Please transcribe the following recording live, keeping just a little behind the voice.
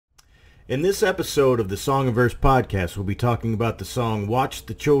In this episode of the Song and Verse podcast, we'll be talking about the song Watch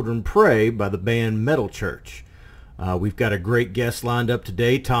the Children Pray by the band Metal Church. We've got a great guest lined up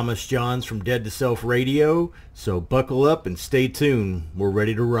today, Thomas Johns from Dead to Self Radio, so buckle up and stay tuned. We're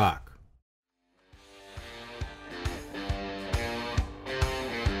ready to rock.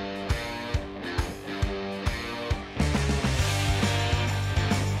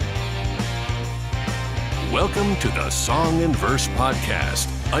 Welcome to the Song and Verse Podcast,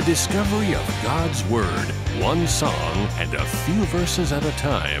 a discovery of God's Word, one song and a few verses at a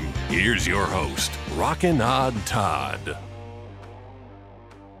time. Here's your host, Rockin' Odd Todd.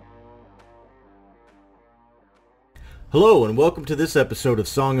 Hello and welcome to this episode of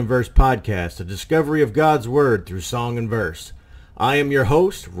Song and Verse Podcast, a discovery of God's Word through song and verse. I am your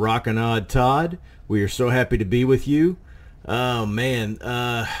host, Rockin' Odd Todd. We are so happy to be with you. Oh man,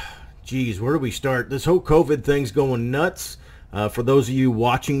 geez, where do we start? This whole COVID thing's going nuts. For those of you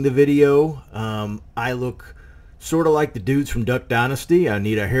watching the video, I look sort of like the dudes from Duck Dynasty. I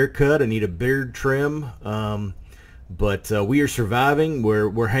need a haircut. I need a beard trim. But we are surviving.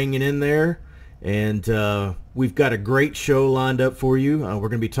 We're hanging in there. And we've got a great show lined up for you. We're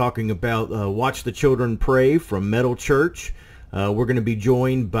going to be talking about Watch the Children Pray from Metal Church. We're going to be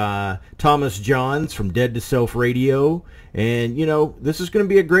joined by Thomas Johns from Dead to Self Radio. And, you know, this is going to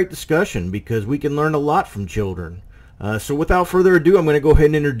be a great discussion because we can learn a lot from children. So without further ado, I'm going to go ahead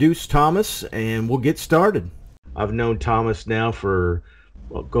and introduce Thomas, and we'll get started. I've known Thomas now for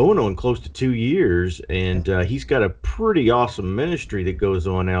going on close to 2 years, and he's got a pretty awesome ministry that goes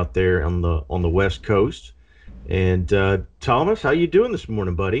on out there on the West Coast. And Thomas, how you doing this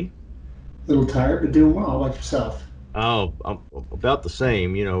morning, buddy? A little tired, but doing well. How about yourself? Oh, I'm about the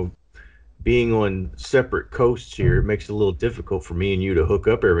same. You know, being on separate coasts here, it makes it a little difficult for me and you to hook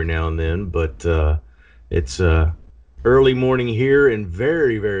up every now and then. But it's early morning here and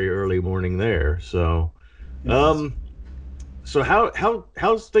very, very early morning there. So, Yes. so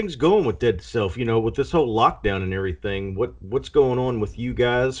how's things going with Dead to Self? You know, with this whole lockdown and everything, what's going on with you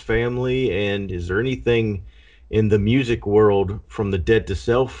guys, family, and is there anything in the music world from the Dead to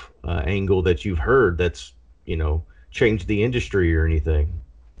Self angle that you've heard that's, you know, changed the industry or anything?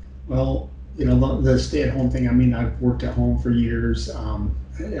 Well, you know, the stay-at-home thing, I mean, I've worked at home for years.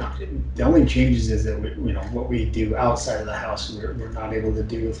 Yeah, the only changes is that, you know, what we do outside of the house, we're not able to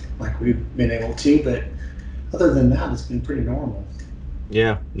do like we've been able to. But other than that, it's been pretty normal.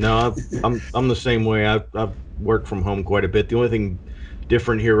 Yeah, no, I'm the same way. I've worked from home quite a bit. The only thing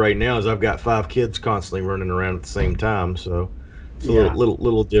different here right now is I've got 5 kids constantly running around at the same time, so it's a Yeah.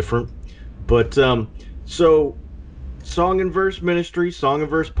 little different. But so Song and Verse Ministry, Song and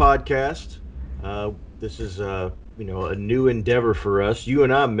Verse Podcast. This is you know, a new endeavor for us. You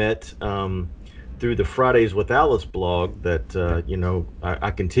and I met through the Fridays with Alice blog that you know, I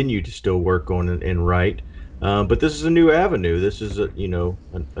continue to still work on and write. But this is a new avenue. This is you know,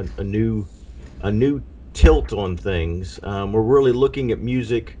 a new tilt on things. We're really looking at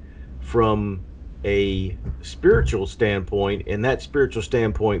music from a spiritual standpoint, and that spiritual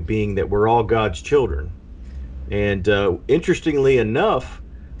standpoint being that we're all God's children. And interestingly enough,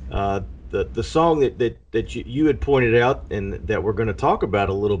 the song that you had pointed out and that we're going to talk about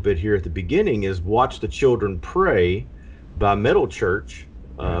a little bit here at the beginning is Watch the Children Pray by Metal Church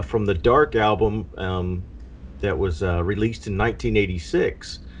from the Dark album that was released in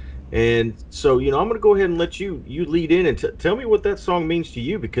 1986. And so, you know, I'm going to go ahead and let you lead in and tell me what that song means to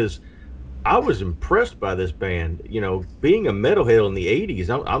you, because I was impressed by this band. You know, being a metalhead in the 80s,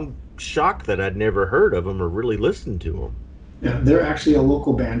 I'm shocked that I'd never heard of them or really listened to them. Yeah, they're actually a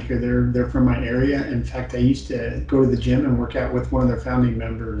local band here. They're from my area. In fact, I used to go to the gym and work out with one of their founding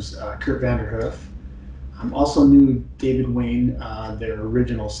members, Kurt Vanderhoof. I also knew David Wayne, their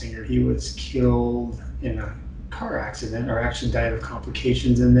original singer. He was killed in a car accident, or actually died of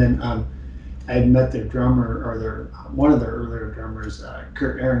complications. And then I had met their drummer, or one of their earlier drummers,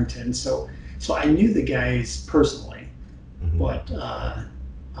 Kurt Arrington. So I knew the guys personally. Mhm. But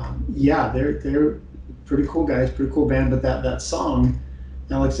yeah, they're pretty cool guys, pretty cool band. But that song,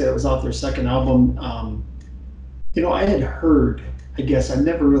 now like I said, it was off their second album. You know, I had heard, I guess I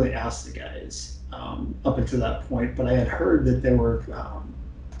never really asked the guys up until that point, but I had heard that there were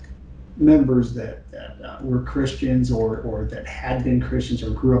members that were Christians, or that had been Christians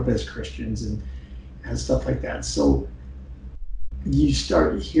or grew up as Christians and stuff like that. So you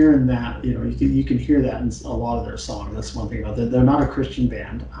start hearing that, you know, you can hear that in a lot of their songs. That's one thing about it. They're not a Christian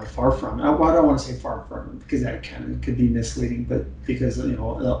band, far from it. I don't want to say far from it, because that kind of could be misleading, but because, you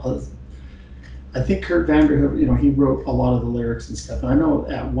know, I think Kurt Vanderhoof, you know, he wrote a lot of the lyrics and stuff. And I know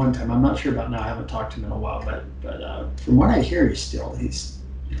at one time, I'm not sure about now, I haven't talked to him in a while, but from what I hear, he's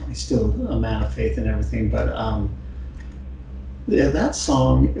he's still a man of faith and everything. But yeah, that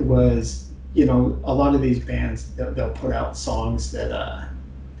song was, a lot of these bands, they'll put out songs that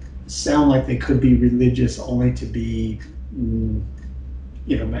sound like they could be religious only to be,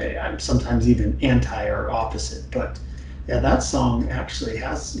 sometimes even anti or opposite. But yeah, that song actually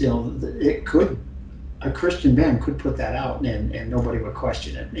has, a Christian band could put that out and nobody would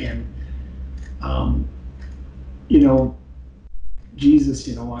question it. And, Jesus,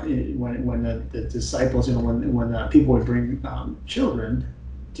 when the disciples, when people would bring children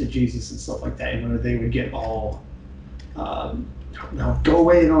to Jesus and stuff like that, they would get all, go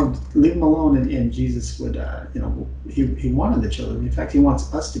away, leave them alone. And Jesus would, he wanted the children. In fact, he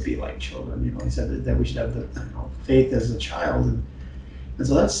wants us to be like children. He said that we should have the faith as a child. And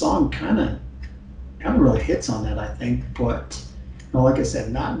so that song kind of really hits on that, I think. But like I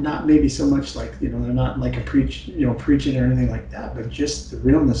said, not maybe so much like, they're not like a preaching or anything like that, but just the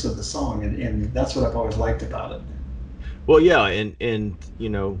realness of the song, and that's what I've always liked about it. Well, yeah, and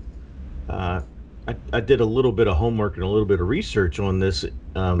I did a little bit of homework and a little bit of research on this,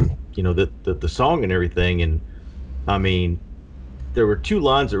 the song and everything, and I mean, there were two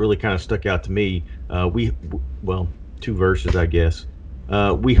lines that really kind of stuck out to me. Two verses, I guess.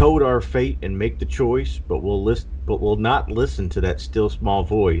 We hold our fate and make the choice, but we'll not listen to that still small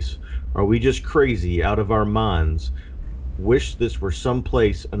voice. Are we just crazy out of our minds? Wish this were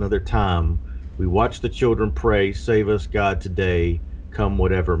someplace another time. We watch the children pray, save us God today, come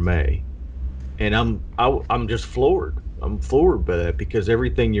whatever may. And I'm just floored. I'm floored by that, because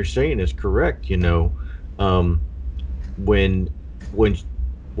everything you're saying is correct. When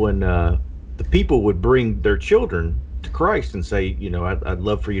the people would bring their children to Christ and say, I'd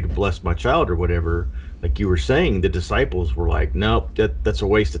love for you to bless my child or whatever, like you were saying, the disciples were like, nope, that's a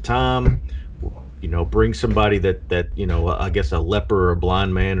waste of time. Bring somebody that I guess a leper or a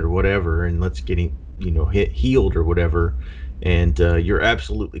blind man or whatever, and let's get him healed or whatever. And you're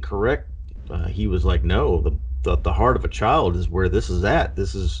absolutely correct. He was like, no, the heart of a child is where this is at.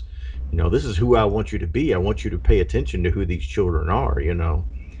 This is who I want you to be. I want you to pay attention to who these children are,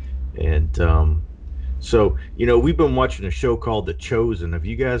 and so, we've been watching a show called The Chosen. Have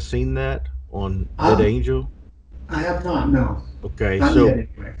you guys seen that on VidAngel? I have not, no. Okay, not so yet,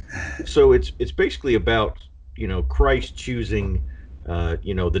 anyway. So it's basically about, Christ choosing,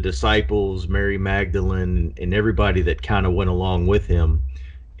 the disciples, Mary Magdalene, and everybody that kind of went along with him.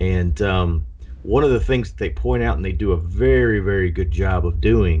 And one of the things that they point out, and they do a very, very good job of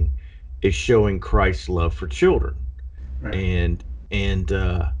doing, is showing Christ's love for children. Right. And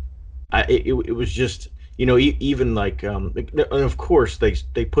it was just, even like, and of course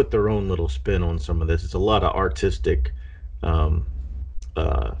they put their own little spin on some of this. It's a lot of artistic, what's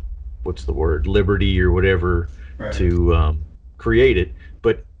the word, liberty or whatever, right, to create it.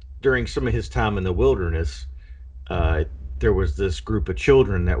 But during some of his time in the wilderness, there was this group of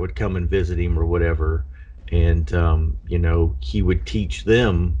children that would come and visit him or whatever, and he would teach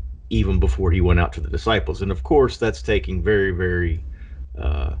them even before he went out to the disciples. And of course, that's taking very, very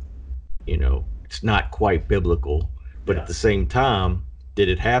it's not quite biblical, but at the same time, did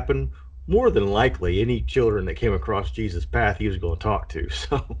it happen? More than likely, any children that came across Jesus' path, he was going to talk to.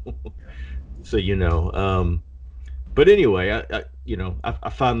 But anyway, I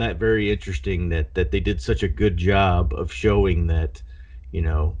found that very interesting that they did such a good job of showing that,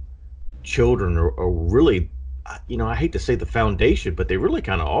 children are really, I hate to say the foundation, but they really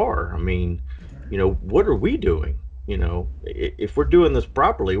kind of are. I mean, what are we doing? If we're doing this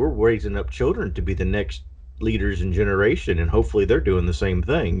properly, we're raising up children to be the next leaders in generation, and hopefully they're doing the same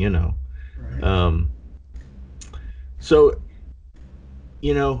thing, Right. So,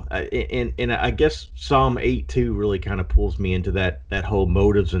 and I guess Psalm 8:2 really kind of pulls me into that whole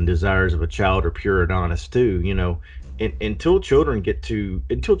motives and desires of a child are pure and honest too, and until children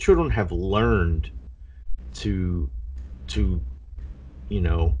have learned to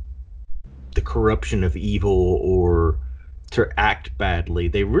the corruption of evil or to act badly,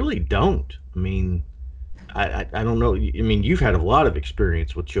 they really don't. I mean, I don't know. I mean, you've had a lot of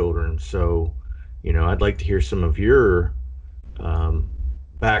experience with children, so I'd like to hear some of your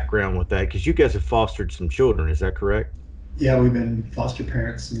background with that, because you guys have fostered some children. Is that correct? Yeah, we've been foster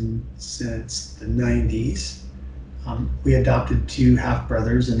parents since the 90s. We adopted 2 half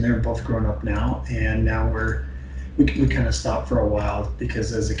brothers, and they're both grown up now. And now we kind of stopped for a while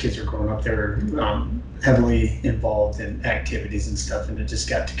because as the kids were growing up, they were heavily involved in activities and stuff, and it just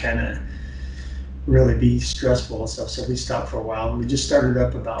got to kind of really be stressful and stuff. So we stopped for a while, and we just started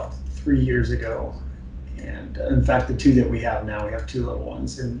up about 3 years ago. And in fact, the 2 that we have now, we have 2 little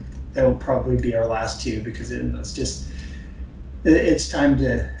ones, and that will probably be our last 2, because it's just, it's time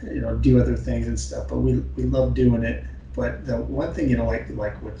to do other things and stuff. But we love doing it. But the one thing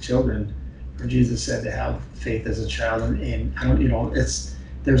like with children, where Jesus said to have faith as a child, and I don't it's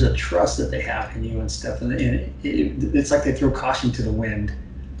there's a trust that they have in you and stuff, and it's like they throw caution to the wind.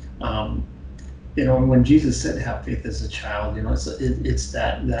 When Jesus said to have faith as a child, it's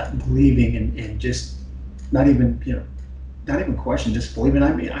that believing and just not even question, just believing.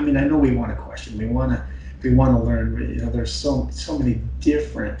 I mean, I know we want to question, we want to learn. There's so many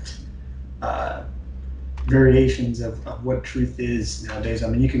different variations of what truth is nowadays. I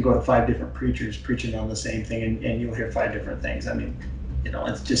mean, you can go to 5 different preachers preaching on the same thing, and you'll hear 5 different things. I mean,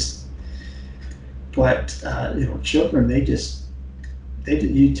 it's just. But children,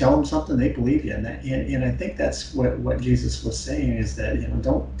 you tell them something, they believe you, and I think that's what Jesus was saying, is that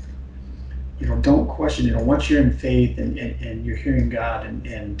don't question. Once you're in faith and you're hearing God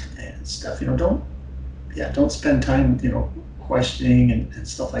and stuff, don't spend time questioning and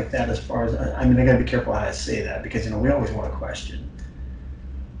stuff like that. As far as I mean, I got to be careful how I say that, because we always want to question.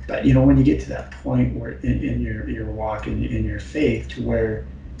 But when you get to that point where in your walk in your faith, to where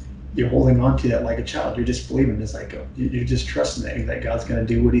you're holding on to that like a child, you're just believing. It's like you're just trusting that God's going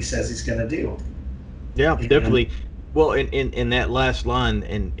to do what He says He's going to do. Yeah, definitely. Well, in that last line,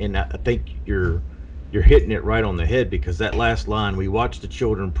 and I think you're hitting it right on the head, because that last line, we watch the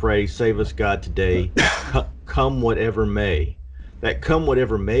children pray, save us God today, come whatever may. That come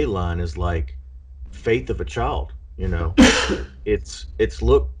whatever may line is like faith of a child. It's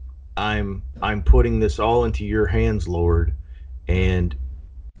look, I'm putting this all into your hands, Lord, and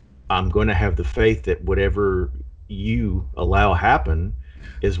I'm going to have the faith that whatever you allow happen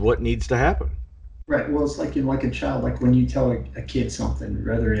is what needs to happen. Right. Well, it's like like a child, like when you tell a kid something,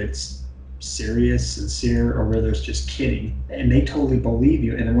 whether it's serious, sincere, or whether it's just kidding, and they totally believe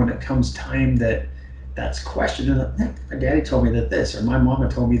you. And then when it comes time that's questioned, my daddy told me that this, or my mama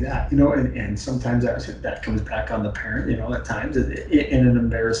told me that, and sometimes that comes back on the parent, at times in an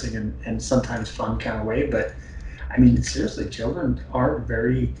embarrassing and sometimes fun kind of way. But I mean, seriously, children are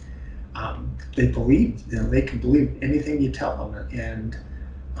very, they believe, they can believe anything you tell them. And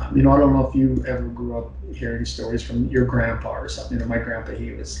I don't know if you ever grew up hearing stories from your grandpa or something. My grandpa,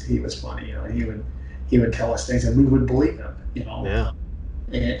 he was funny. He would tell us things and we would believe him. Yeah.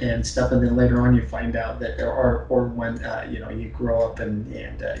 And stuff. And then later on, you find out that, or when you grow up and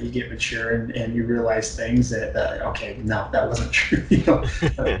you get mature and you realize things that okay, no, that wasn't true.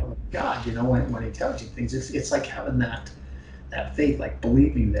 God, when He tells you things, it's like having that faith, like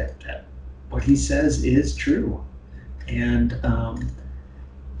believing that what He says is true. And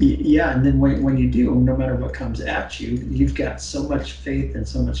and then when you do, no matter what comes at you, you've got so much faith and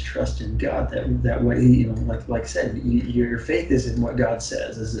so much trust in God that what He, like I said, your faith is in what God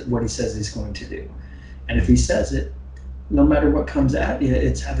says, is what He says He's going to do. And if He says it, no matter what comes at you,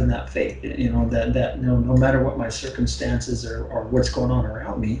 it's having that faith, that no matter what my circumstances or what's going on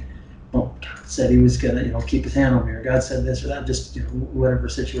around me, well, God said He was going to, keep His hand on me, or God said this or that, just, whatever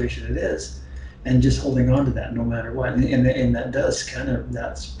situation it is. And just holding on to that no matter what, and that does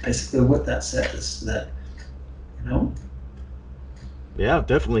that's basically what that says. That Yeah,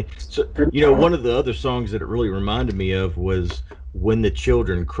 definitely. So one of the other songs that it really reminded me of was "When the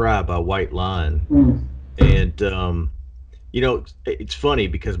Children Cry" by White Lion. And it's funny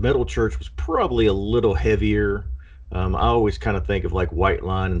because Metal Church was probably a little heavier. I always kind of think of like White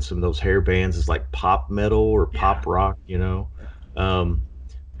Lion and some of those hair bands as like pop metal or pop rock,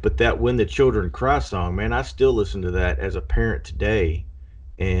 But that "When the Children Cry" song, man, I still listen to that as a parent today.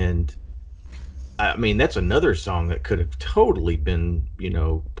 And I mean, that's another song that could have totally been,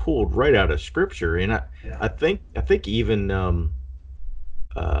 pulled right out of scripture. And I think even,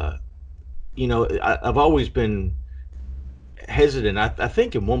 I've always been hesitant. I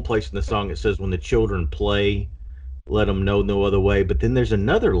think in one place in the song it says, "When the children play, let them know no other way." But then there's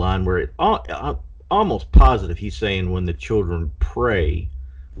another line where I'm almost positive he's saying, "When the children pray,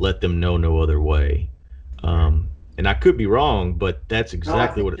 let them know no other way." And I could be wrong, but that's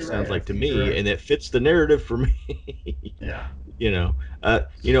exactly what it sounds like to me, right. And it fits the narrative for me. Yeah.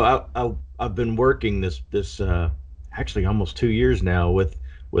 I've been working this actually almost 2 years now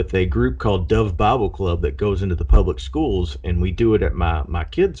with a group called Dove Bible Club that goes into the public schools, and we do it at my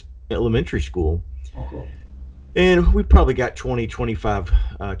kids' elementary school. Oh, cool. And we probably got 25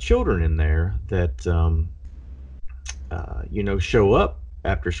 children in there that show up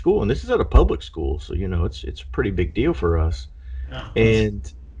after school, and this is at a public school, so it's a pretty big deal for us. Yeah.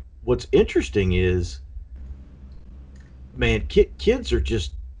 And what's interesting is, man, kids are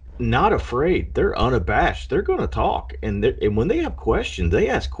just not afraid. They're unabashed. They're going to talk, and when they have questions, they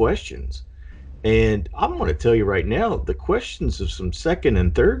ask questions. And I'm going to tell you right now, the questions of some second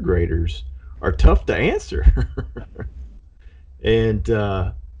and third graders are tough to answer. And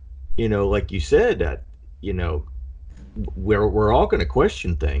like you said, that you know, we're all going to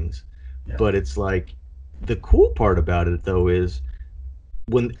question things, Yeah. but it's like the cool part about it though is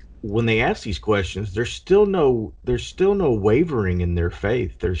when they ask these questions, there's still no wavering in their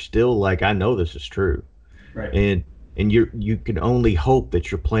faith. They're still like, I know this is true. Right. And you can only hope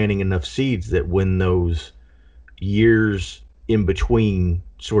that you're planting enough seeds that when those years in between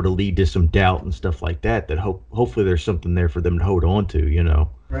sort of lead to some doubt and stuff like that, that hopefully there's something there for them to hold on to.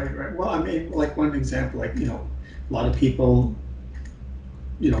 Right. Right. Well, I mean, like one example, like, a lot of people,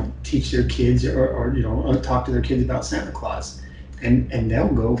 teach their kids or talk to their kids about Santa Claus, and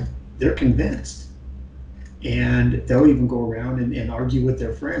they're convinced, and they'll even go around and argue with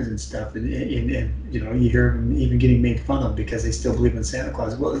their friends and stuff, and you hear them even getting made fun of because they still believe in Santa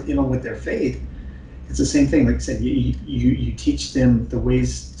Claus. Well, with their faith, it's the same thing. Like I said, you teach them the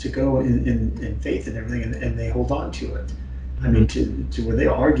ways to go in faith and everything, and they hold on to it. I mean, to where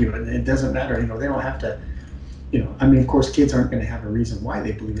they'll argue, and it doesn't matter. They don't have to. I mean, of course, kids aren't going to have a reason why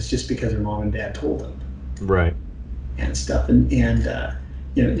they believe. It's just because their mom and dad told them. Right. And stuff, and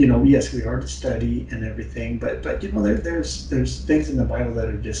yes, we are to study and everything, but there's things in the Bible that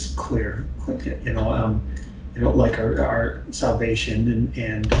are just clear, like our salvation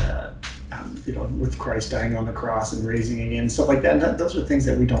and with Christ dying on the cross and raising again and stuff like that. And those are things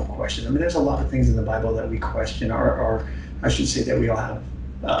that we don't question. I mean, there's a lot of things in the Bible that we question, or I should say that we all have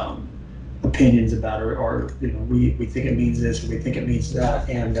opinions about, or we think it means this, or we think it means that,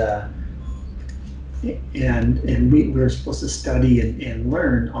 and we're supposed to study and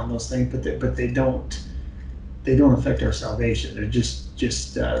learn on those things, but they don't affect our salvation. They're just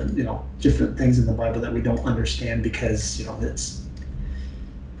different things in the Bible that we don't understand because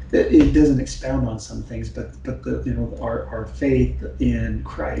it doesn't expound on some things, but our faith in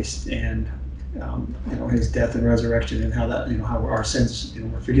Christ and his death and resurrection, and how that how our sins,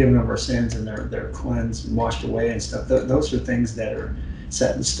 we're forgiven of our sins and they're cleansed and washed away and stuff. Those are things that are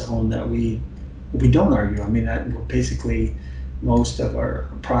set in stone that we don't argue. I mean, basically most of our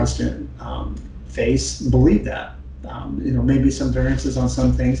Protestant faiths believe that. Maybe some variances on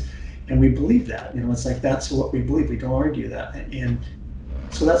some things, and we believe that. It's like that's what we believe. We don't argue that, and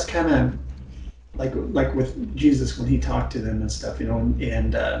so that's kind of like with Jesus when he talked to them and stuff. And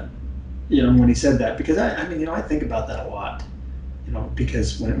when he said that, because I mean, I think about that a lot.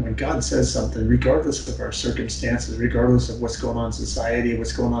 Because when God says something, regardless of our circumstances, regardless of what's going on in society,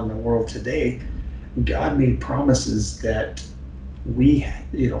 what's going on in the world today, God made promises that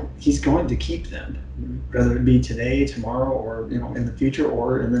he's going to keep them, whether it be today, tomorrow, or in the future,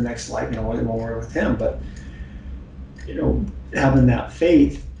 or in the next life, when we're with him. But having that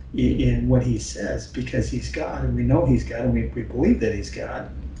faith in what he says, because he's God, and we know he's God, and we believe that he's God.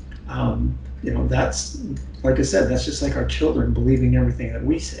 That's, like I said, that's just like our children believing everything that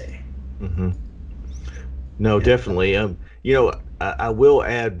we say. Mm-hmm. No, yeah. Definitely. I will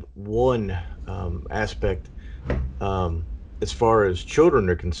add one aspect as far as children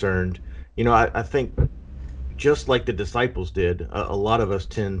are concerned. I think just like the disciples did, a lot of us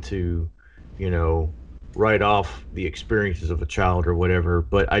tend to, write off the experiences of a child or whatever.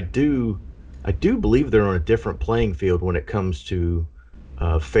 But I do believe they're on a different playing field when it comes to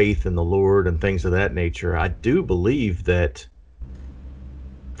faith in the Lord and things of that nature. I do believe that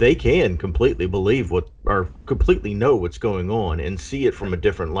they can completely believe or completely know what's going on and see it from a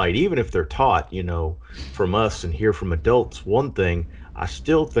different light, even if they're taught, from us and hear from adults one thing. I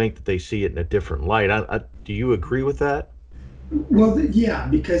still think that they see it in a different light. Do you agree with that? Well, yeah,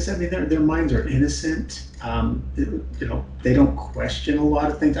 because I mean, their minds are innocent. They don't question a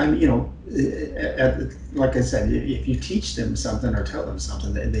lot of things. I mean, like I said, if you teach them something or tell them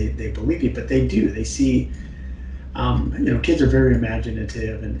something, they believe you. But they do. They see. Kids are very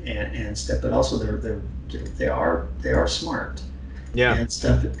imaginative and stuff, but also they are smart. Yeah. And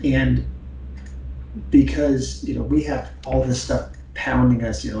stuff. And because we have all this stuff pounding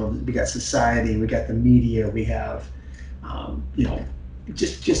us. We got society, we got the media, we have.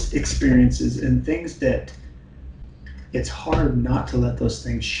 Just experiences and things that it's hard not to let those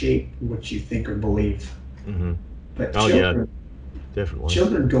things shape what you think or believe. Mm-hmm. But yeah, definitely.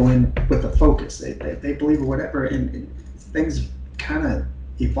 Children go in with a focus. They believe or whatever, and things kind of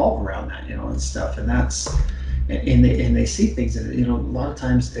evolve around that, and stuff. And that's and they see things, and a lot of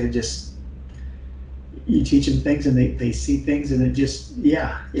times you teach them things and they see things, and it just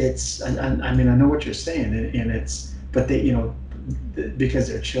it's. I mean, I know what you're saying, and it's. But they, because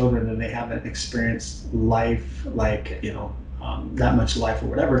they're children and they haven't experienced life like, that much life or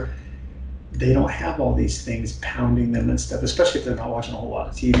whatever, they don't have all these things pounding them and stuff, especially if they're not watching a whole lot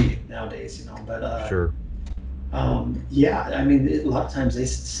of TV nowadays, you know. But Sure. yeah, I mean, a lot of times they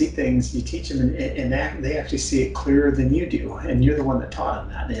see things, you teach them, and they actually see it clearer than you do, and you're the one that taught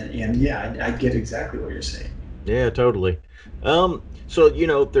them that. And yeah, I get exactly what you're saying. Yeah, totally. So,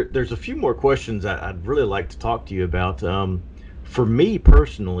 there's a few more questions I'd really like to talk to you about. For me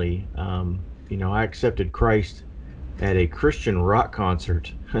personally, I accepted Christ at a Christian rock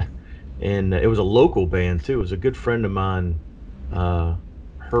concert, and it was a local band too. It was a good friend of mine.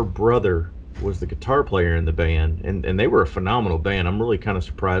 Her brother was the guitar player in the band, and they were a phenomenal band. I'm really kind of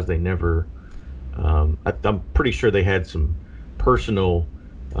surprised they never. I'm pretty sure they had some personal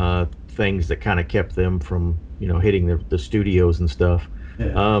things that kind of kept them from hitting the studios and stuff.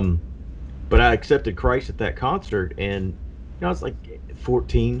 Yeah. But I accepted Christ at that concert, and I was like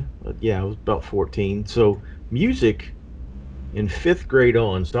 14. Yeah, I was about 14. So music in fifth grade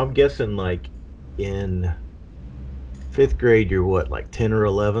on. So I'm guessing like in fifth grade, you're what, like 10 or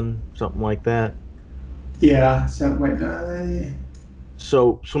 11, something like that. Yeah, something like that.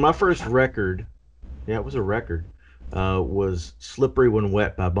 So my first record, yeah, it was a record, was "Slippery When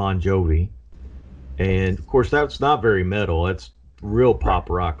Wet" by Bon Jovi, and of course that's not very metal. That's real pop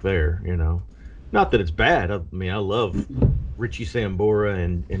rock there. Not that it's bad. I mean, I love Richie Sambora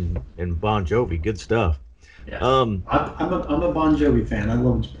and Bon Jovi. Good stuff. Yeah. I'm a Bon Jovi fan. I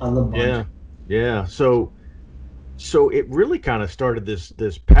love Bon Yeah, Jovi. yeah. So it really kind of started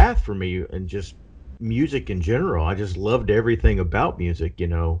this path for me, and just music in general. I just loved everything about music.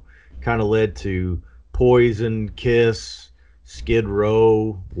 Kind of led to Poison, Kiss, Skid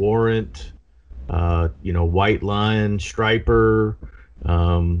Row, Warrant, White Lion, Striper.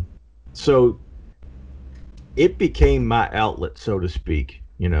 So it became my outlet, so to speak.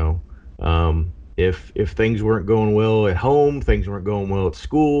 If things weren't going well at home, things weren't going well at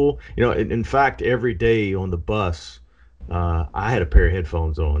school. In fact, every day on the bus, I had a pair of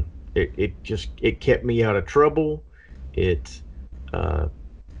headphones on. It kept me out of trouble. It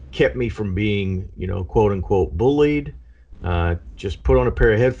kept me from being, quote unquote, bullied. Just put on a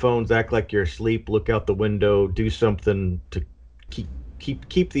pair of headphones, act like you're asleep, look out the window, do something to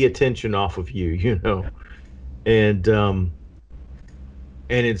keep the attention off of you, and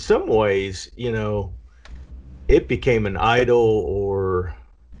in some ways, it became an idol, or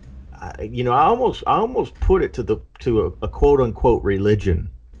I almost put it to a quote unquote religion,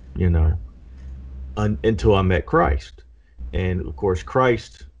 until I met Christ. And of course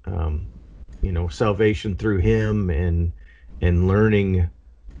Christ, salvation through him, and learning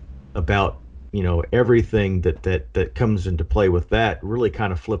about everything that comes into play with that, really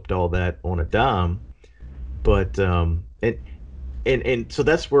kind of flipped all that on a dime. But and so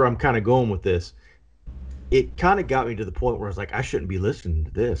that's where I'm kind of going with this. It kind of got me to the point where I was like, I shouldn't be listening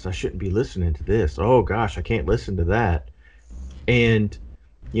to this. I shouldn't be listening to this. Oh gosh, I can't listen to that. And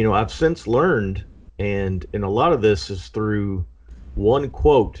I've since learned, and a lot of this is through one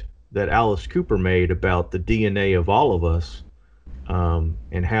quote that Alice Cooper made about the DNA of all of us,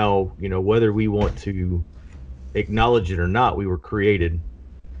 and how, whether we want to acknowledge it or not, we were created,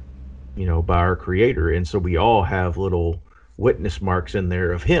 by our Creator. And so we all have little witness marks in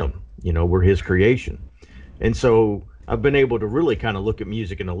there of him. We're his creation. And so I've been able to really kind of look at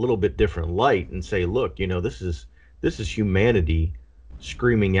music in a little bit different light and say, look, this is humanity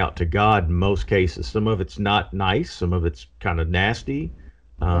screaming out to God in most cases. Some of it's not nice, some of it's kind of nasty,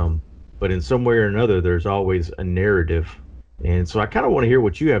 but in some way or another, there's always a narrative. And so I kind of want to hear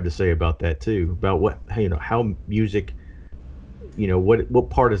what you have to say about that too, about how music, what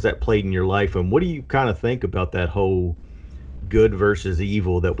part has that played in your life, and what do you kind of think about that whole good versus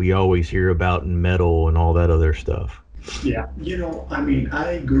evil that we always hear about in metal and all that other stuff? Yeah, I mean,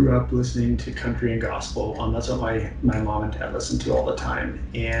 I grew up listening to country and gospel. That's what my mom and dad listened to all the time.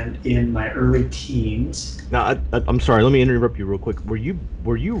 And in my early teens. Now, I'm sorry. Let me interrupt you real quick. Were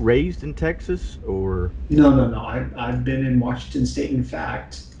you raised in Texas, or? No. I've been in Washington State. In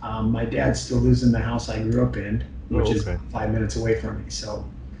fact, my dad still lives in the house I grew up in, which is 5 minutes away from me. So.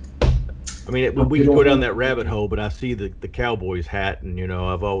 I mean, we could go down that rabbit hole, but I see the Cowboys hat, and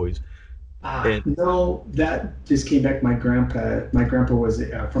I've always. No, that just came back. My grandpa was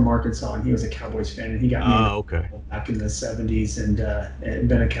from Arkansas, and he was a Cowboys fan, and he got me back in the '70s, and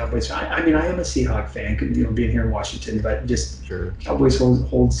been a Cowboys fan. I mean, I am a Seahawk fan, being here in Washington, but just sure. Cowboys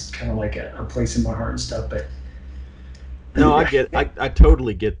holds kind of like a place in my heart and stuff. But no, I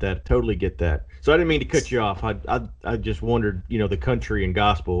totally get that. Totally get that. So I didn't mean to cut you off. I just wondered, the country and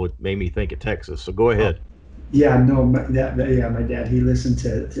gospel, it made me think of Texas. So go ahead. Yeah, no, my dad, he listened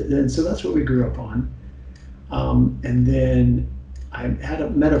to, and so that's what we grew up on. And then I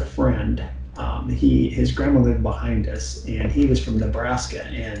met a friend His grandma lived behind us, and he was from Nebraska,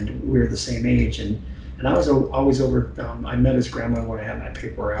 and we were the same age. And I was always over. I met his grandma when I had my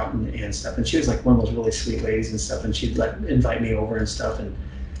paper out and stuff, and she was like one of those really sweet ladies and stuff. And she'd invite me over and stuff,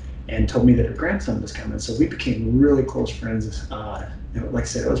 and told me that her grandson was coming. So we became really close friends. Like I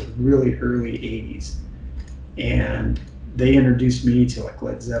said, it was really early '80s, and they introduced me to like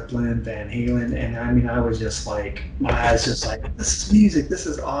Led Zeppelin, Van Halen, and I mean, I was just like, my eyes just like, this is music, this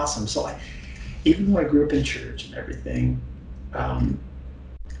is awesome. So even though I grew up in church and everything,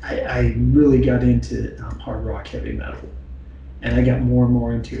 I really got into hard rock, heavy metal, and I got more and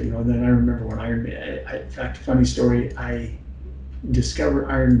more into it. And then I remember when Iron Maiden. In fact, funny story, I discovered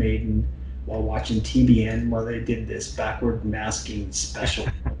Iron Maiden while watching TBN while they did this backward masking special.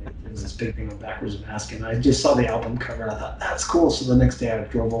 There was this big thing on backwards masking. I just saw the album cover and I thought, that's cool. So the next day I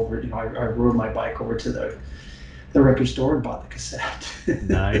drove over, I rode my bike over to the record store and bought the cassette.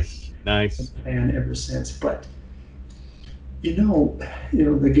 Nice. And ever since. But,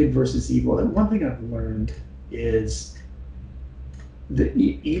 the good versus evil. And one thing I've learned is that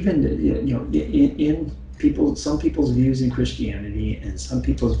even, in some people's views in Christianity and some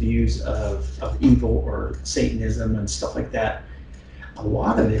people's views of evil or Satanism and stuff like that, a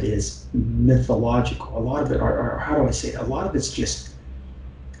lot of it is mythological. A lot of it, or how do I say it? A lot of it's just,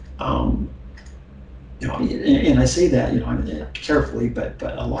 and I say that, carefully, but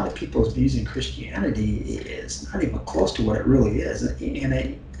a lot of people's views in Christianity is not even close to what it really is.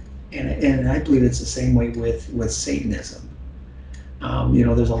 And I believe it's the same way with Satanism.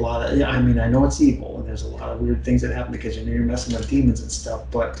 There's a lot of, I know it's evil and there's a lot of weird things that happen because you're messing with demons and stuff,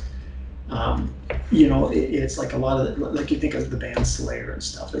 but, it's like a lot of, like you think of the band Slayer and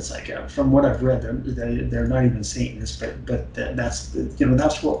stuff. It's like, from what I've read, they're not even Satanists, but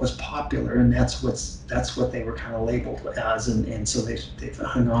that's what was popular, and that's what they were kind of labeled as, and so they've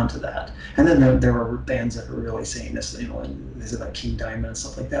hung on to that. And then there are bands that are really Satanists, and is it like King Diamond and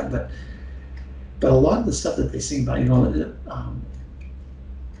stuff like that, but a lot of the stuff that they sing about,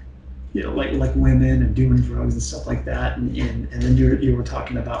 like women and doing drugs and stuff like that, and then you were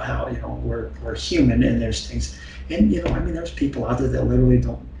talking about how we're human and there's things, and there's people out there that literally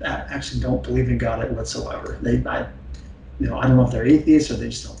don't believe in God whatsoever. I don't know if they're atheists or they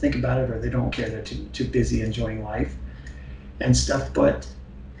just don't think about it or they don't care. They're too busy enjoying life and stuff. But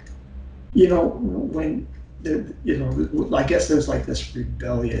when I guess there's like this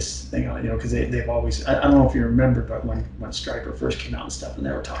rebellious thing, because they've always, I don't know if you remember, but when Stryper first came out and stuff, and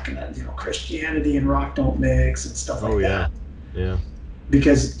they were talking that, Christianity and rock don't mix and stuff like that. Yeah.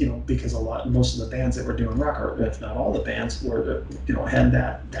 Because most of the bands that were doing rock, or if not all the bands, were, had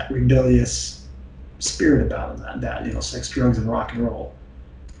that rebellious spirit about them, that sex, drugs, and rock and roll.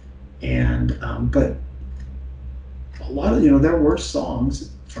 And, but a lot of, there were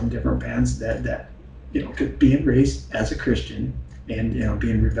songs from different bands that could be embraced as a Christian, and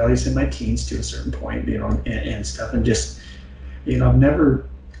being rebellious in my teens to a certain point, and stuff, and just I've never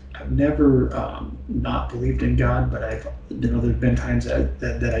not believed in God, but there've been times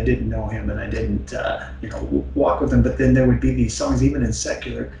that I didn't know Him and I didn't walk with Him. But then there would be these songs, even in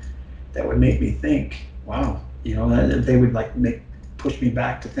secular, that would make me think, wow, that they would push me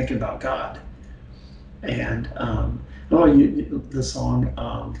back to thinking about God. And the song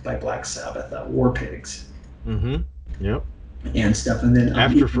by Black Sabbath, War Pigs. Mm-hmm. Yep. And stuff, and then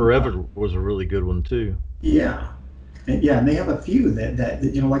After Forever was a really good one too. Yeah, and they have a few that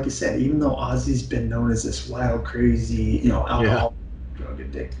like you said, even though Ozzy's been known as this wild, crazy, alcohol, drug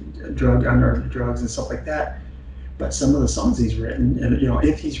addict, drugs and stuff like that, but some of the songs he's written, and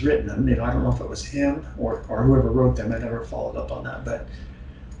if he's written them, I don't know if it was him or whoever wrote them. I never followed up on that,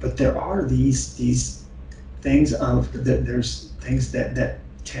 but there are these things there's things that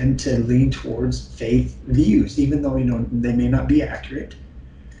tend to lean towards faith views, even though they may not be accurate.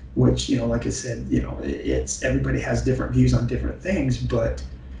 Which like I said, it's everybody has different views on different things, but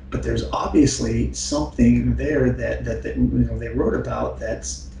there's obviously something there that they wrote about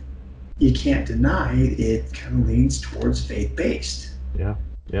that's you can't deny. It kind of leans towards faith based. Yeah.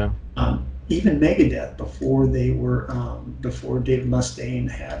 Even Megadeth, before before Dave Mustaine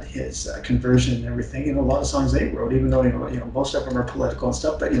had his conversion and everything, a lot of songs they wrote, even though most of them are political and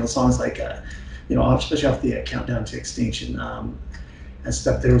stuff, but songs like especially off the Countdown to Extinction and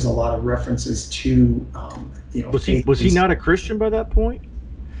stuff, there was a lot of references to Was he not a Christian by that point?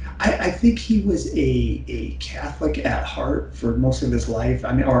 I think he was a Catholic at heart for most of his life.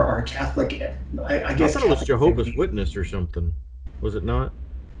 Or a Catholic. I guess I thought it was Jehovah's Witness or something. Was it not?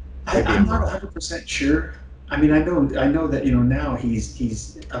 I'm not 100% sure. I know that now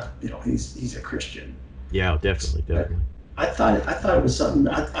he's a Christian. Yeah, definitely. I thought it was something.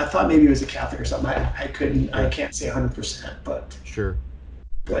 I thought maybe it was a Catholic or something. I Yeah, can't say 100%, but sure.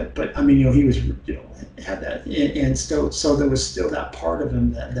 I mean, he was, had that, and so there was still that part of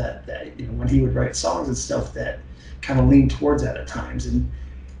him that when he would write songs and stuff that kind of leaned towards that at times and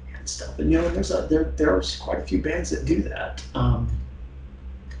stuff. And there's quite a few bands that do that.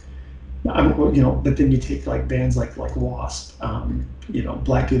 But then you take like bands like Wasp,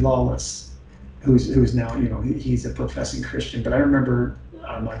 Blackie Lawless, who's now, he's a professing Christian. But I remember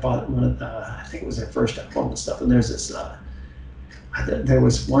I bought one of I think it was their first album and stuff, and there's this. There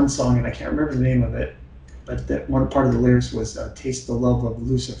was one song, and I can't remember the name of it, but that one part of the lyrics was "Taste the love of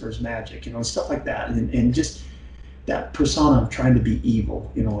Lucifer's magic," stuff like that, and just that persona of trying to be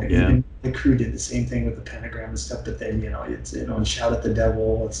evil, Yeah. and the Crew did the same thing with the Pentagram and stuff, but then it's and shout at the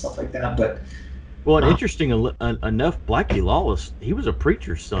devil and stuff like that. But Well, and interesting enough, Blackie Lawless, he was a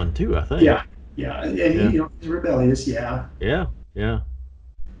preacher's son too, I think. yeah, and Yeah. he's rebellious, yeah, Yeah, yeah.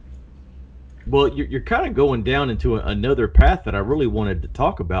 Well, you're kind of going down into another path that I really wanted to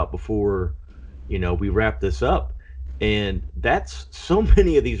talk about before, we wrap this up, and that's so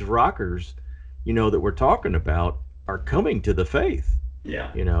many of these rockers, that we're talking about are coming to the faith.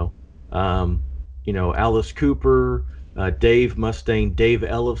 yeah, You know, um, Alice Cooper, Dave Mustaine, Dave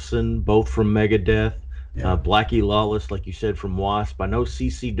Ellefson, both from Megadeth, yeah. Blackie Lawless, like you said, from Wasp. I know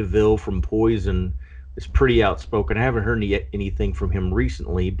CC DeVille from Poison is pretty outspoken. I haven't heard anything from him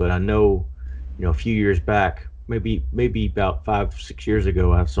recently, but I know, a few years back, maybe about 5-6 years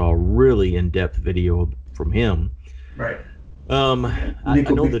ago, I saw a really in-depth video from him. Right. I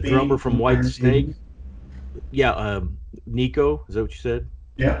Nico know the McBain drummer from White Iron Snake. Maiden. Yeah, Nico, is that what you said?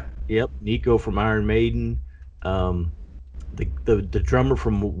 Yeah, Yep, Nico from Iron Maiden. Um, the drummer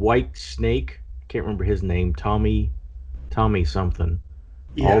from White Snake, I can't remember his name, Tommy something.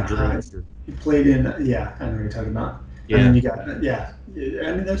 yeah. Aldridge. He played in, yeah, I know what you're talking about. And Yeah, then you got, yeah.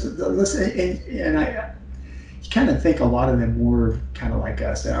 I mean, listen, and you kind of think a lot of them were kind of like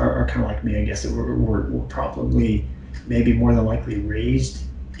us, or kind of like me, I guess, that were probably maybe more than likely raised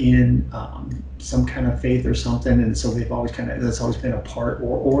in some kind of faith or something, and so they've always that's always been a part,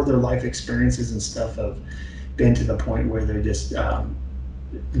 or their life experiences and stuff have been to the point where they're just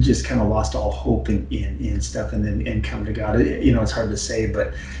kind of lost all hope in stuff, and then come to God. It's hard to say,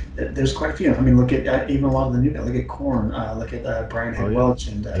 but there's quite a few. I mean, look at even a lot of the new. Look at Korn. Look at Brian Head yeah. Welch,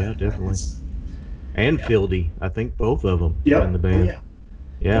 and Yeah, definitely. And Yeah. Fieldy, I think both of them Yep. in the Oh, band. yeah.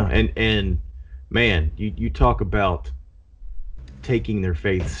 Yeah, and man, you talk about taking their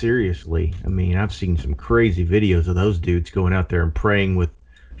faith seriously. I mean, I've seen some crazy videos of those dudes going out there and praying with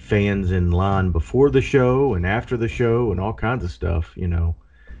fans in line before the show and after the show and all kinds of stuff. And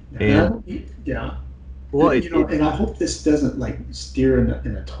Yeah. well, And I hope this doesn't like steer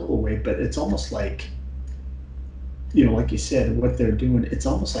in a total way, but it's almost like, like you said, what they're doing, it's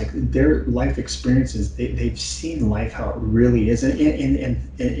almost like their life experiences, they've seen life how it really is.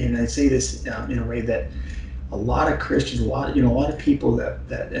 And I say this in a way that a lot of Christians, a lot of people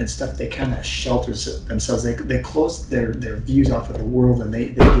that and stuff, they kind of shelter themselves. They close their views off of the world, and they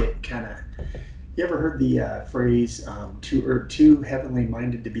get kind of. You ever heard the phrase "too heavenly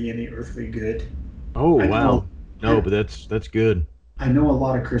minded to be any earthly good"? oh I wow, know. no, but that's good. I know a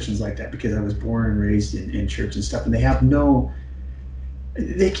lot of Christians like that because I was born and raised in church and stuff, and they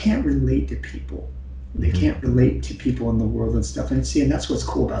can't relate to people. They Mhm. can't relate to people in the world and stuff. And that's what's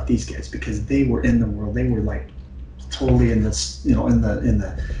cool about these guys, because they were in the world. They were like totally in this, in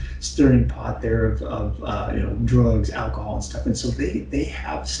the stirring pot there of drugs, alcohol, and stuff. And so they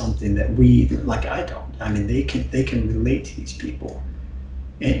have something that we, like, I don't. I mean, they can relate to these people.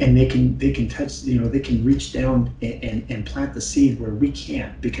 And they can touch, they can reach down and plant the seed where we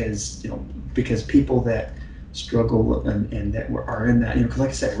can't, because people that struggle and that are in that, because like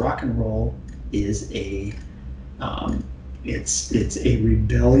I said, rock and roll is it's a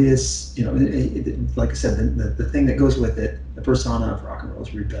rebellious, like I said, the thing that goes with it, the persona of rock and roll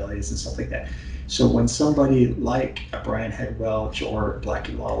is rebellious and stuff like that. So when somebody like a Brian Head Welch or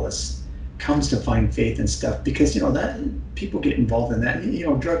Blackie Lawless comes to find faith and stuff, because that people get involved in that,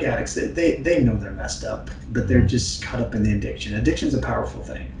 drug addicts, they know they're messed up, but they're just caught up in the addiction. Addiction's a powerful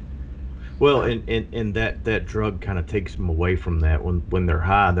thing. Well, and that drug kind of takes them away from that. When they're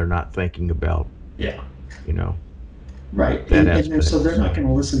high, they're not thinking about, Yeah. that Right. So aspect, they're not going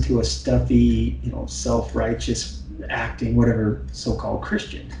to listen to a stuffy, self-righteous acting, whatever, so-called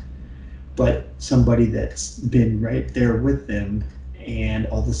Christian, but somebody that's been right there with them and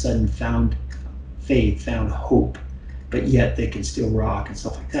all of a sudden found faith, found hope, but yet they can still rock and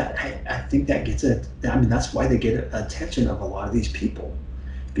stuff like that. I think that gets it. I mean, that's why they get attention of a lot of these people,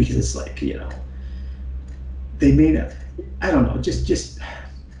 because it's like, they made it. I don't know, just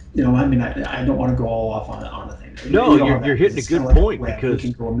I mean, I don't want to go all off on a thing. No, you're hitting a good point, because we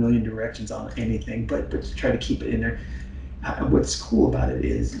can go a million directions on anything, but to try to keep it in there. What's cool about it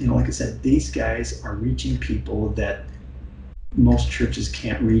is, like I said, these guys are reaching people that most churches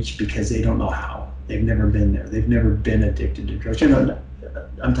can't reach because they don't know how. They've never been there. They've never been addicted to drugs.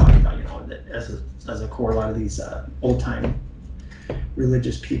 I'm talking about, as a core, a lot of these old time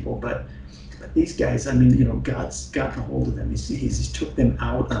religious people, but these guys, I mean, God's gotten a hold of them. He's took them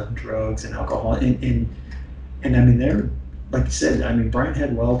out of drugs and alcohol, and I mean, they're, like you said, I mean, Brian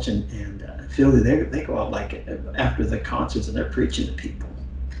Head Welch and Philly, they go out like after the concerts and they're preaching to people.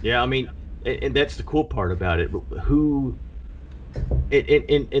 Yeah, I mean, and that's the cool part about it.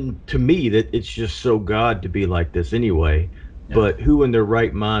 And to me, that it's just so God to be like this anyway. Yeah. But who in their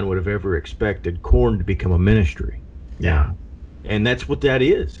right mind would have ever expected Korn to become a ministry? Yeah. And that's what that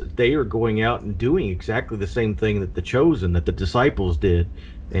is. They are going out and doing exactly the same thing that the Chosen, that the disciples did,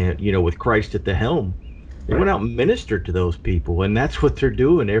 and with Christ at the helm. They went out and ministered to those people, and that's what they're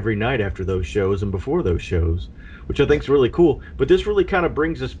doing every night after those shows and before those shows, which I think is really cool. But this really kind of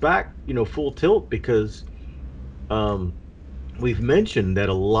brings us back, full tilt, because we've mentioned that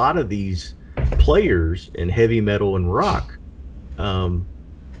a lot of these players in heavy metal and rock,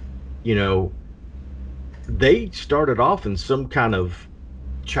 they started off in some kind of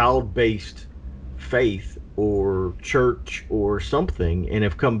child-based faith or church or something and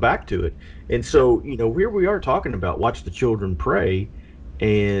have come back to it. And so, here we are talking about Watch the Children Pray,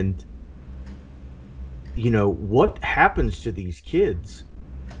 and what happens to these kids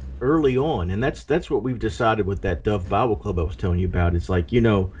early on. And that's what we've decided with that Dove Bible Club I was telling you about. It's like,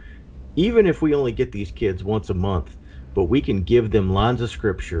 even if we only get these kids once a month, but we can give them lines of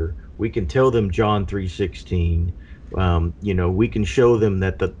scripture, we can tell them John 3:16. We can show them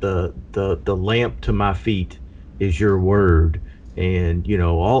that the lamp to my feet is your word, and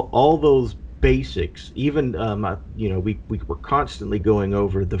all those basics. Even we were constantly going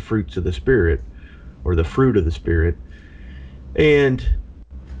over the fruits of the Spirit, or the fruit of the Spirit, and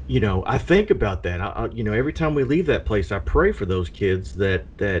I think about that. Every time we leave that place, I pray for those kids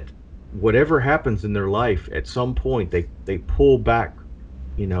that whatever happens in their life, at some point they pull back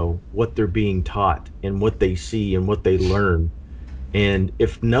what they're being taught and what they see and what they learn. And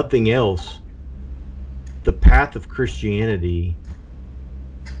if nothing else, the path of Christianity,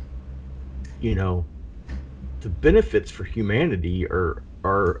 the benefits for humanity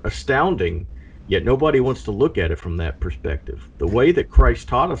are astounding, yet nobody wants to look at it from that perspective. The way that Christ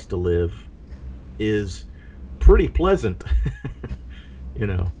taught us to live is pretty pleasant. It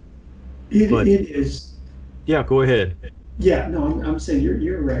is. Yeah, go ahead. Yeah, no, I'm saying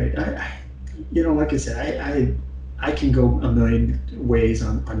you're right. Like I said, I can go a million ways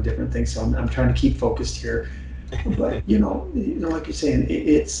on different things, so I'm trying to keep focused here. But like you're saying,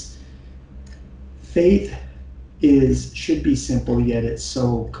 it's faith should be simple, yet it's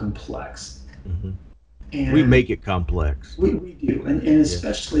so complex. Mm-hmm. And we make it complex. We do, and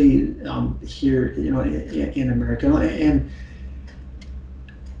especially here, in America, and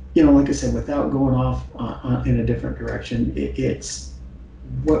like I said, without going off in a different direction, it's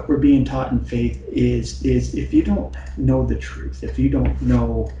what we're being taught in faith is if you don't know the truth, if you don't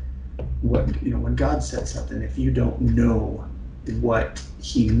know what, when God said something, if you don't know what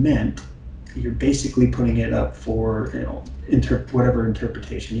he meant, you're basically putting it up for, whatever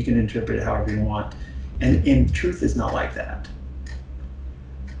interpretation. You can interpret it however you want. And truth is not like that.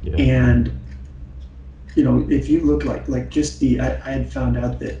 Yeah. And if you look like just I had found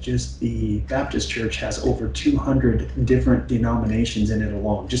out that just the Baptist Church has over 200 different denominations in it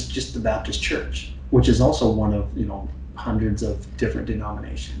alone, just the Baptist Church, which is also one of, hundreds of different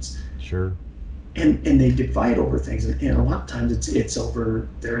denominations. Sure. And they divide over things, and a lot of times it's over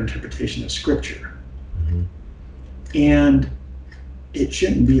their interpretation of Scripture. Mm-hmm. And it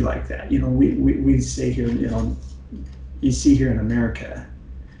shouldn't be like that. We say here, you see here in America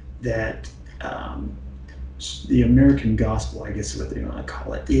that the American gospel, I guess is what they want to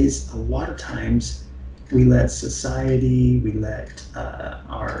call it, is a lot of times we let society, we let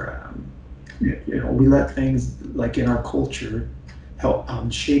we let things like in our culture help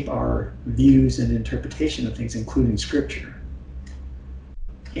shape our views and interpretation of things, including Scripture.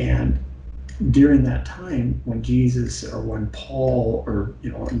 And during that time, when Jesus or when Paul or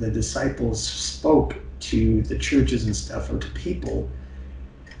the disciples spoke to the churches and stuff, or to people,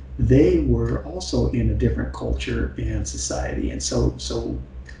 they were also in a different culture and society. And so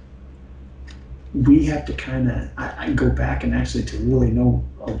we have to kind of I go back and actually to really know.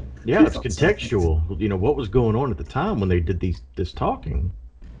 Yeah, it's contextual. What was going on at the time when they did this talking.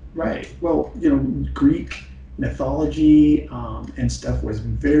 Right. Well, Greek mythology and stuff was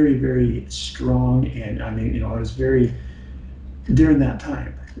very, very strong. And I mean, it was very, during that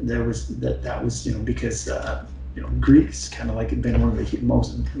time, there was that was, because Greeks kind of like had been one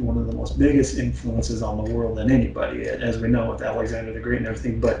of the most biggest influences on the world than anybody, as we know, with Alexander the Great and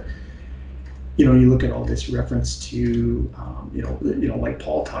everything. But you look at all this reference to, like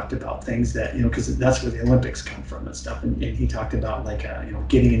Paul talked about things that, because that's where the Olympics come from and stuff. And he talked about like,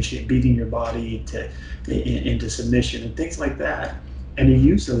 getting in shape, beating your body into submission and things like that. And he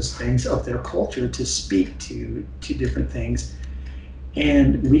used those things of their culture to speak to different things.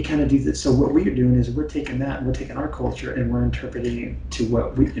 And we kind of do this. So what we are doing is we're taking that and we're taking our culture and we're interpreting it to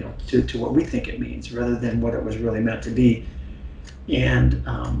what we, to what we think it means rather than what it was really meant to be. And,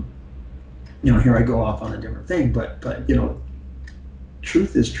 here I go off on a different thing, but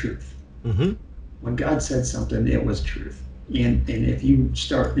truth is truth. Mm-hmm. When God said something, it was truth. And if you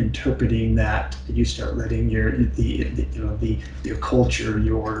start interpreting that, you start letting your culture,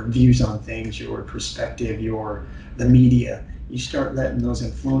 your views on things, your perspective, the media, you start letting those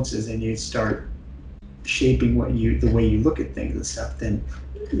influences and you start shaping the way you look at things and stuff, then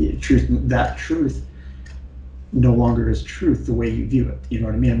that truth no longer is truth the way you view it. You know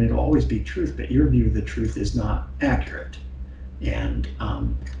what I mean? I mean, it'll always be truth, but your view of the truth is not accurate. And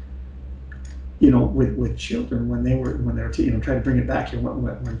with children, when they were try to bring it back here,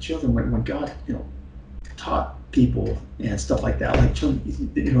 when God taught people and stuff like that, like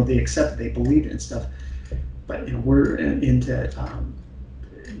children, they accepted, they believed it and stuff. But we're into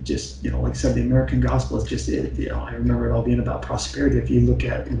just like I said, the American gospel is just I remember it all being about prosperity. If you look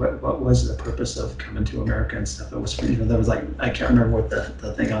at what was the purpose of coming to America and stuff, it was there was like, I can't remember what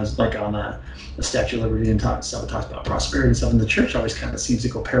the thing, I was like on the Statue of Liberty and talks about prosperity and stuff. And the church always kind of seems to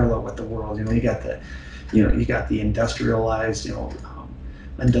go parallel with the world. You got the industrialized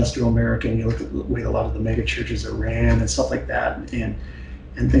industrial America, and you look at the way a lot of the mega churches are ran and stuff like that, and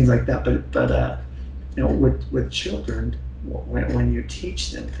things like that. But with children, when you teach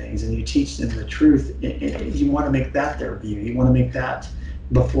them things and you teach them the truth, you want to make that their view. You want to make that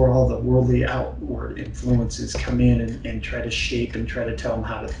before all the worldly outward influences come in and try to shape and try to tell them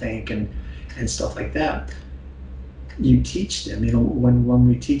how to think and stuff like that. You teach them, when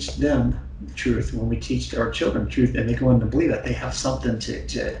we teach them truth, when we teach our children truth and they go in to believe that, they have something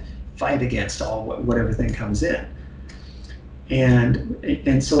to fight against what everything comes in.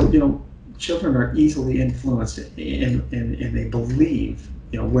 And so, children are easily influenced and they believe,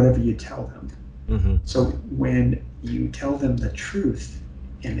 whatever you tell them. Mm-hmm. So when you tell them the truth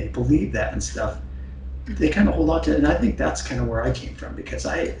and they believe that and stuff, they kind of hold on to it. And I think that's kind of where I came from, because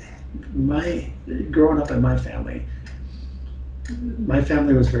growing up in my family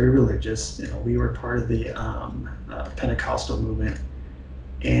was very religious. We were part of the Pentecostal movement,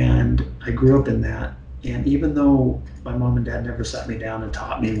 and I grew up in that. And even though my mom and dad never sat me down and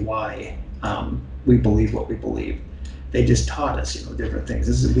taught me why we believe what we believe, they just taught us, different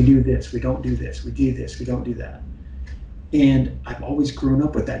things. We do this, we don't do this, we do this, we don't do that. And I've always grown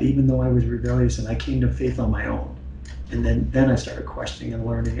up with that, even though I was rebellious and I came to faith on my own. And then I started questioning and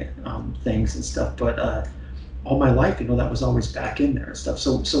learning things and stuff. But all my life, that was always back in there and stuff.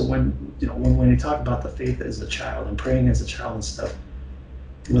 So when you talk about the faith as a child and praying as a child and stuff,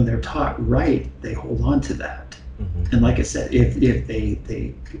 when they're taught right, they hold on to that. Mm-hmm. And like I said, if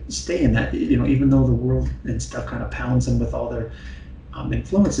they stay in that, even though the world and stuff kind of pounds them with all their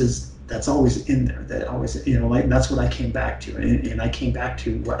influences, that's always in there. That always, like that's what I came back to, and I came back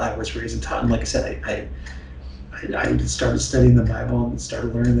to what I was raised and taught. And like I said, I started studying the Bible and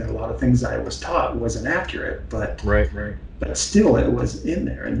started learning that a lot of things I was taught wasn't accurate, but right. But still, it was in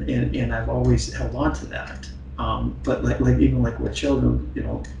there, and I've always held on to that. But like even like with children,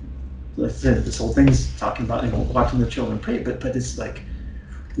 like I said, this whole thing's talking about watching the children pray, but it's like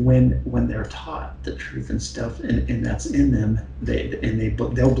when they're taught the truth and stuff, and that's in them,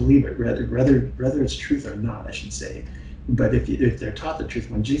 they'll believe it, whether it's truth or not, I should say. But if they're taught the truth,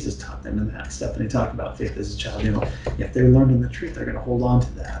 when Jesus taught them and that stuff, and they talk about faith as a child, if they're learning the truth, they're going to hold on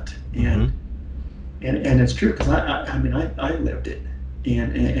to that, and it's true, because I lived it,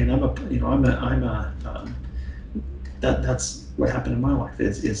 and that's what happened in my life.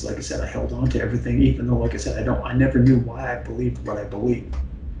 Is like I said, I held on to everything, even though, like I said, I never knew why I believed what I believed.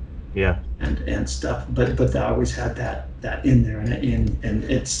 Yeah. And stuff, but I always had that in there, and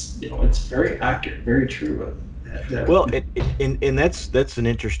it's it's very accurate, very true. Well, and that's an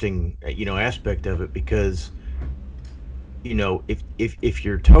interesting aspect of it, because if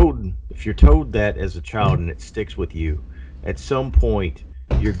you're told that as a child and it sticks with you, at some point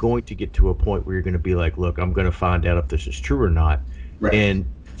you're going to get to a point where you're going to be like, look, I'm going to find out if this is true or not. Right. And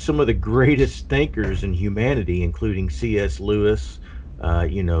some of the greatest thinkers in humanity, including C.S. Lewis,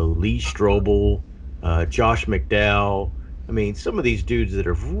 Lee Strobel, Josh McDowell. I mean, some of these dudes that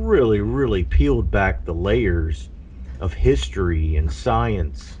have really, really peeled back the layers of history and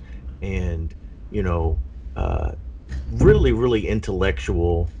science and, really, really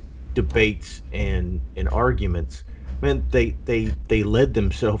intellectual debates and arguments. Man, they led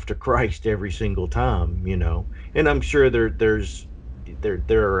themselves to Christ every single time, And I'm sure there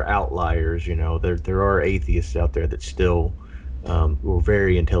are outliers, there are atheists out there that still who are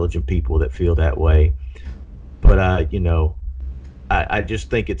very intelligent people that feel that way. But I just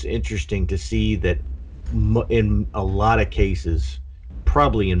think it's interesting to see that in a lot of cases,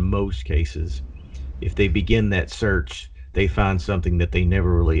 probably in most cases, if they begin that search, they find something that they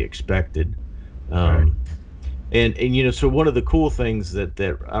never really expected. Right. And so one of the cool things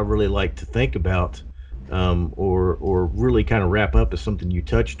that I really like to think about, or really kind of wrap up, is something you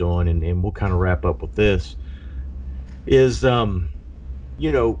touched on, and we'll kind of wrap up with this, is I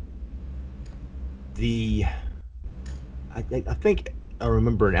think I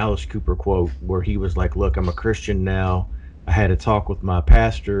remember an Alice Cooper quote where he was like, "Look, I'm a Christian now. I had a talk with my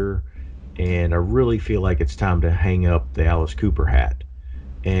pastor, and I really feel like it's time to hang up the Alice Cooper hat."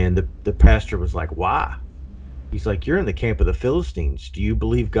 And the pastor was like, "Why?" He's like, "You're in the camp of the Philistines. Do you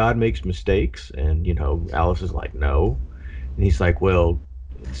believe God makes mistakes?" And, Alice is like, "No." And he's like, "Well,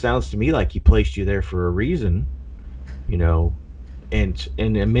 it sounds to me like he placed you there for a reason, and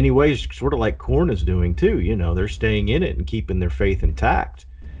in many ways, sort of like Korn is doing too, they're staying in it and keeping their faith intact."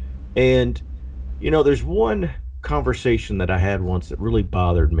 And, there's one conversation that I had once that really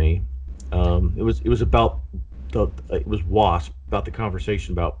bothered me. It was about it was Wasp, about the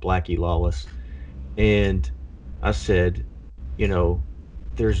conversation about Blackie Lawless. And I said,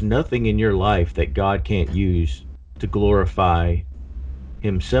 there's nothing in your life that God can't use to glorify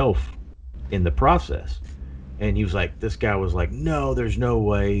himself in the process. And this guy was like, "No, there's no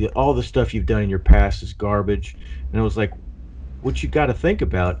way. All the stuff you've done in your past is garbage." And I was like, what you got to think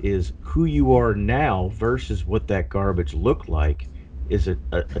about is who you are now versus what that garbage looked like is a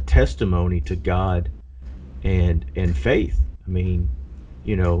testimony to God and faith. I mean,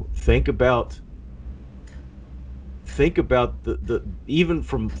 think about the even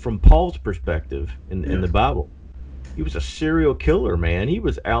from Paul's perspective in the Bible. He was a serial killer, man. He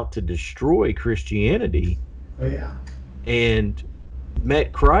was out to destroy Christianity. Oh yeah. And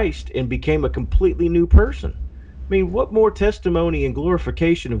met Christ and became a completely new person. I mean, what more testimony and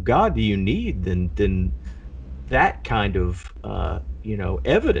glorification of God do you need than that kind of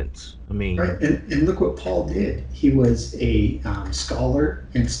evidence? I mean, right. And look what Paul did. He was a scholar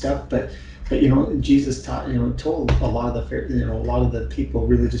and stuff, but Jesus told a lot of the people,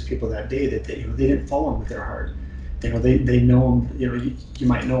 religious people that day, that they didn't follow him with their heart. They know him. You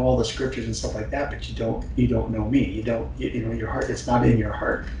might know all the scriptures and stuff like that, but you don't know me. Your heart. It's not in your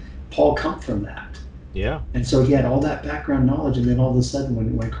heart. Paul come from that. Yeah. And so he had all that background knowledge, and then all of a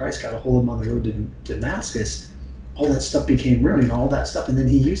sudden, when Christ got a hold of him on the road to Damascus, all that stuff became real. All that stuff, and then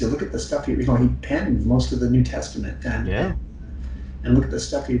he used it. Look at the stuff he penned most of the New Testament, and look at the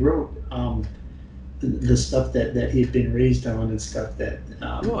stuff he wrote. The stuff that he had been raised on, and stuff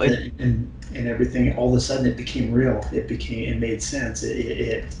and everything. All of a sudden, it became real. It made sense.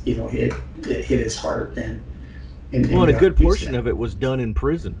 It hit his heart, and a good portion of it was done in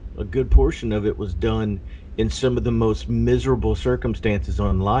prison. A good portion of it was done in some of the most miserable circumstances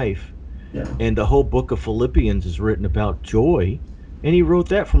on life. Yeah. And the whole book of Philippians is written about joy, and he wrote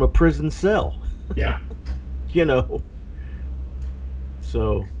that from a prison cell. Yeah.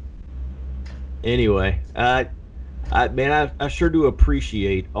 So anyway, I sure do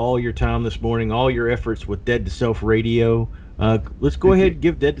appreciate all your time this morning, all your efforts with Dead to Self Radio. Let's go ahead and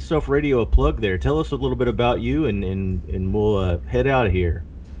give Dead to Self Radio a plug there. Tell us a little bit about you, and we'll head out of here.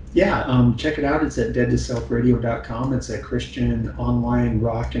 Yeah, check it out. It's at deadtoselfradio.com. It's a Christian online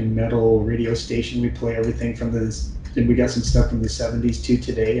rock and metal radio station. We play everything from we got some stuff from the 70s to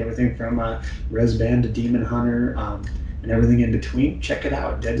today, everything from Res Band to Demon Hunter, and everything in between. Check it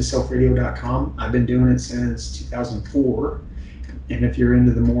out, deadtoselfradio.com. I've been doing it since 2004. And if you're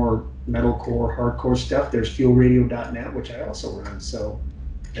into the more metalcore, hardcore stuff, there's fuelradio.net, which I also run. So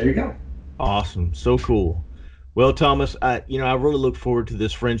there you go. Awesome. So cool. Well, Thomas, I really look forward to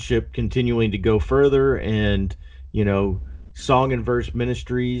this friendship continuing to go further, and Song and Verse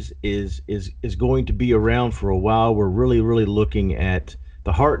Ministries is going to be around for a while. We're really, really looking at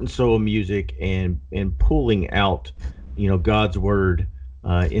the heart and soul of music and pulling out, God's word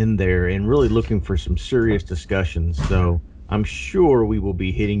in there, and really looking for some serious discussions. So I'm sure we will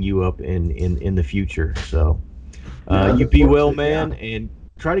be hitting you up in the future. So you be well, man, and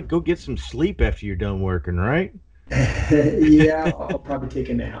try to go get some sleep after you're done working, right? Yeah, I'll probably take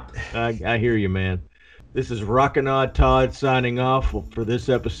a nap. I hear you, man. This is Rockin' Odd Todd signing off for this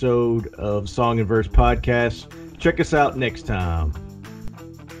episode of Song and Verse Podcast. Check us out next time.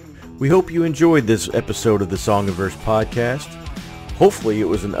 We hope you enjoyed this episode of the Song and Verse Podcast. Hopefully it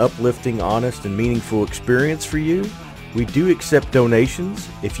was an uplifting, honest, and meaningful experience for you. We do accept donations.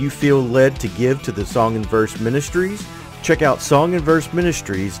 If you feel led to give to the Song and Verse Ministries, check out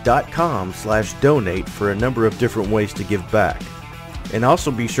songandverseministries.com/donate for a number of different ways to give back. And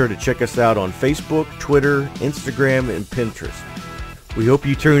also be sure to check us out on Facebook, Twitter, Instagram, and Pinterest. We hope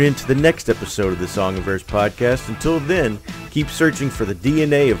you tune in to the next episode of the Song and Verse Podcast. Until then, keep searching for the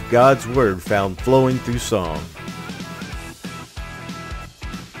DNA of God's Word found flowing through song.